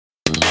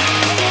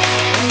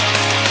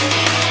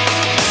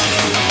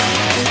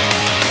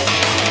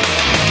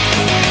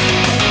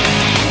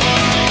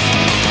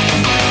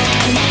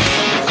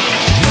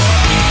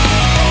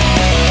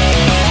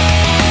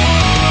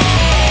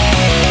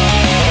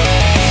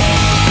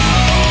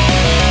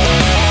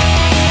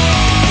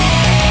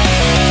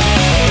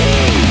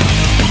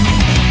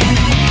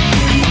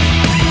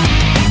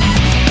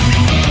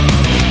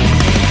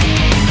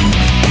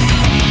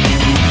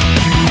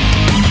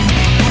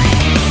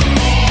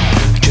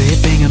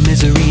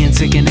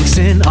sickening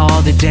sin.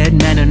 All the dead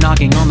men are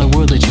knocking on the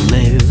world that you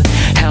live.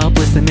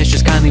 Helpless, the mistress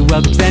kindly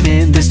welcomes them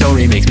in. The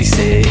story makes me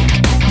sick.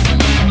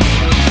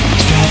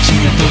 Stretching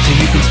the throat so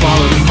you can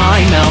swallow the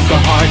mind. Melt the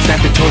hearts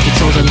that the tortured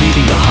souls are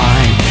leaving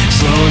behind.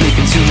 Slowly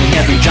consuming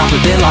every drop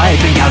of their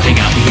life and gouging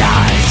out the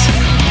eyes.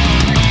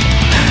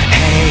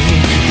 Hey,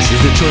 this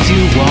is the choice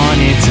you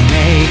wanted to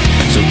make,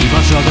 so keep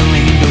on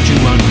struggling and don't you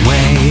run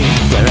away.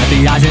 Glare at the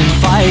eyes and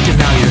fight, cause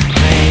now you're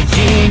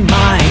playing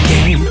my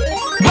game.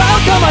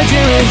 Welcome my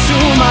dear into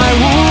my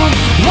womb.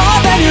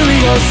 Love and your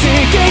ego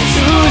sinking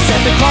to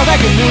set the clock back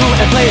anew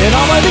and play it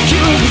on by the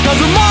cues. Because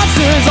we're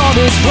monsters, all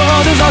this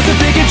world is ours to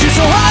pick and choose.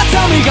 So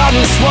tell me God,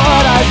 just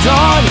what I've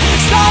done.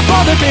 Stop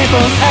all the pain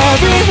from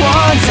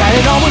everyone. Sad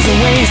it all was a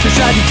waste. The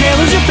tragic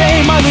tale is your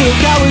fame. My little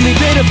cowardly,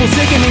 pitiful,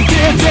 sickening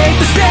kid, take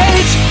the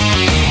stage.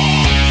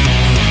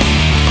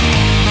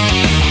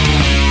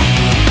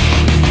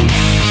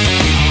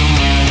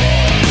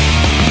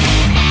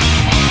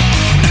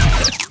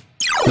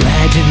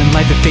 Legend and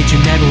life of fate you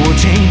never will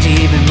change.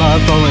 Even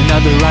love for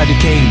another are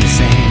decaying the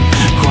same.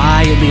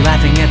 Quietly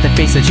laughing at the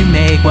face that you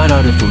make. What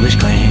utter foolish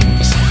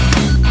claims.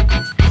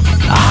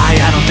 I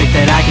don't think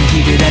that I can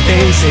keep it at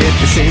bay. Sip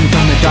the sin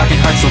from the darkened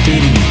heart still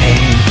beating in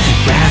pain.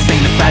 Grasping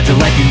the fragile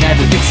life you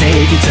never could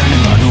save. You turn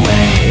and run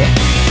away.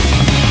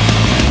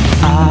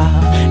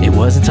 It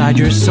was inside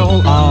your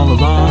soul all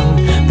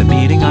along. The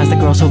meeting eyes that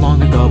grow so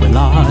long ago were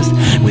lost.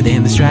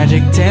 Within this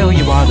tragic tale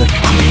you are the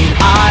queen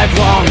I've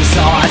long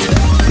sought.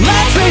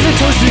 Let's raise a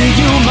toast to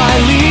you, my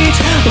liege.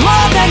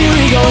 Love and your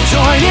ego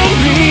joining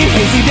me.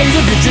 Hazy days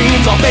of your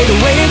dreams all fade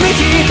away in the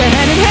heat. Then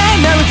hand in hand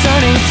they're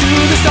returning to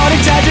the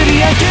starting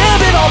tragedy. And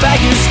give it all back,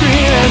 you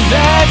scream and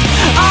beg.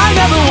 I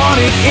never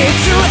wanted it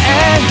to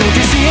end. Don't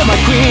you see it, my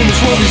queen? This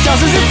world is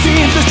just as it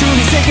seems. This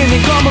truly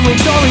sickening,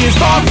 crumbling story is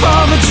far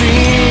from a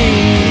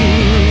dream.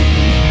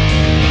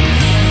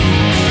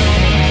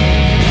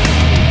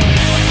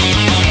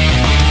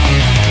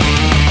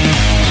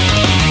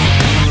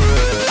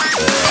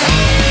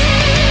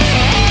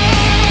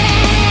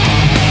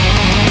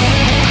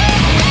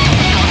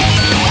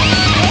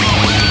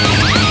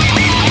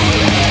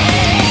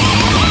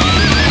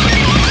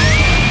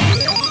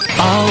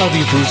 All of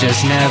you fools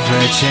just never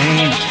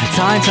change.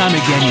 Time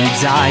again you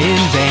die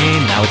in vain.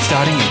 Now it's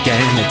starting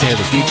again. The tale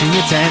is reaching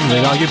its end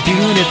with all your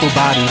beautiful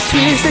bodies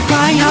twisted,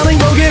 crying, howling,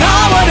 broken.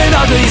 Oh, what an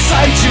ugly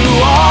sight you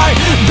are.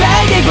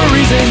 Begging for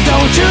reason,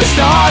 don't you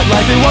start.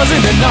 Life it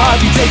wasn't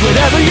enough. You take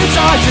whatever you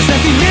touch. This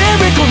empty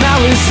miracle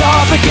now is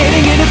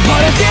suffocating in its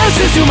blood. And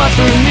this is too much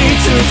for me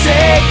to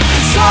take.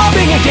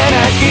 Sobbing again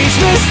at each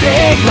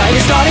mistake. Light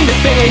is starting to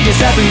fade.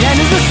 Yes, every end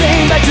is the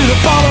same. Back to the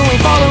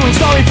following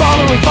story.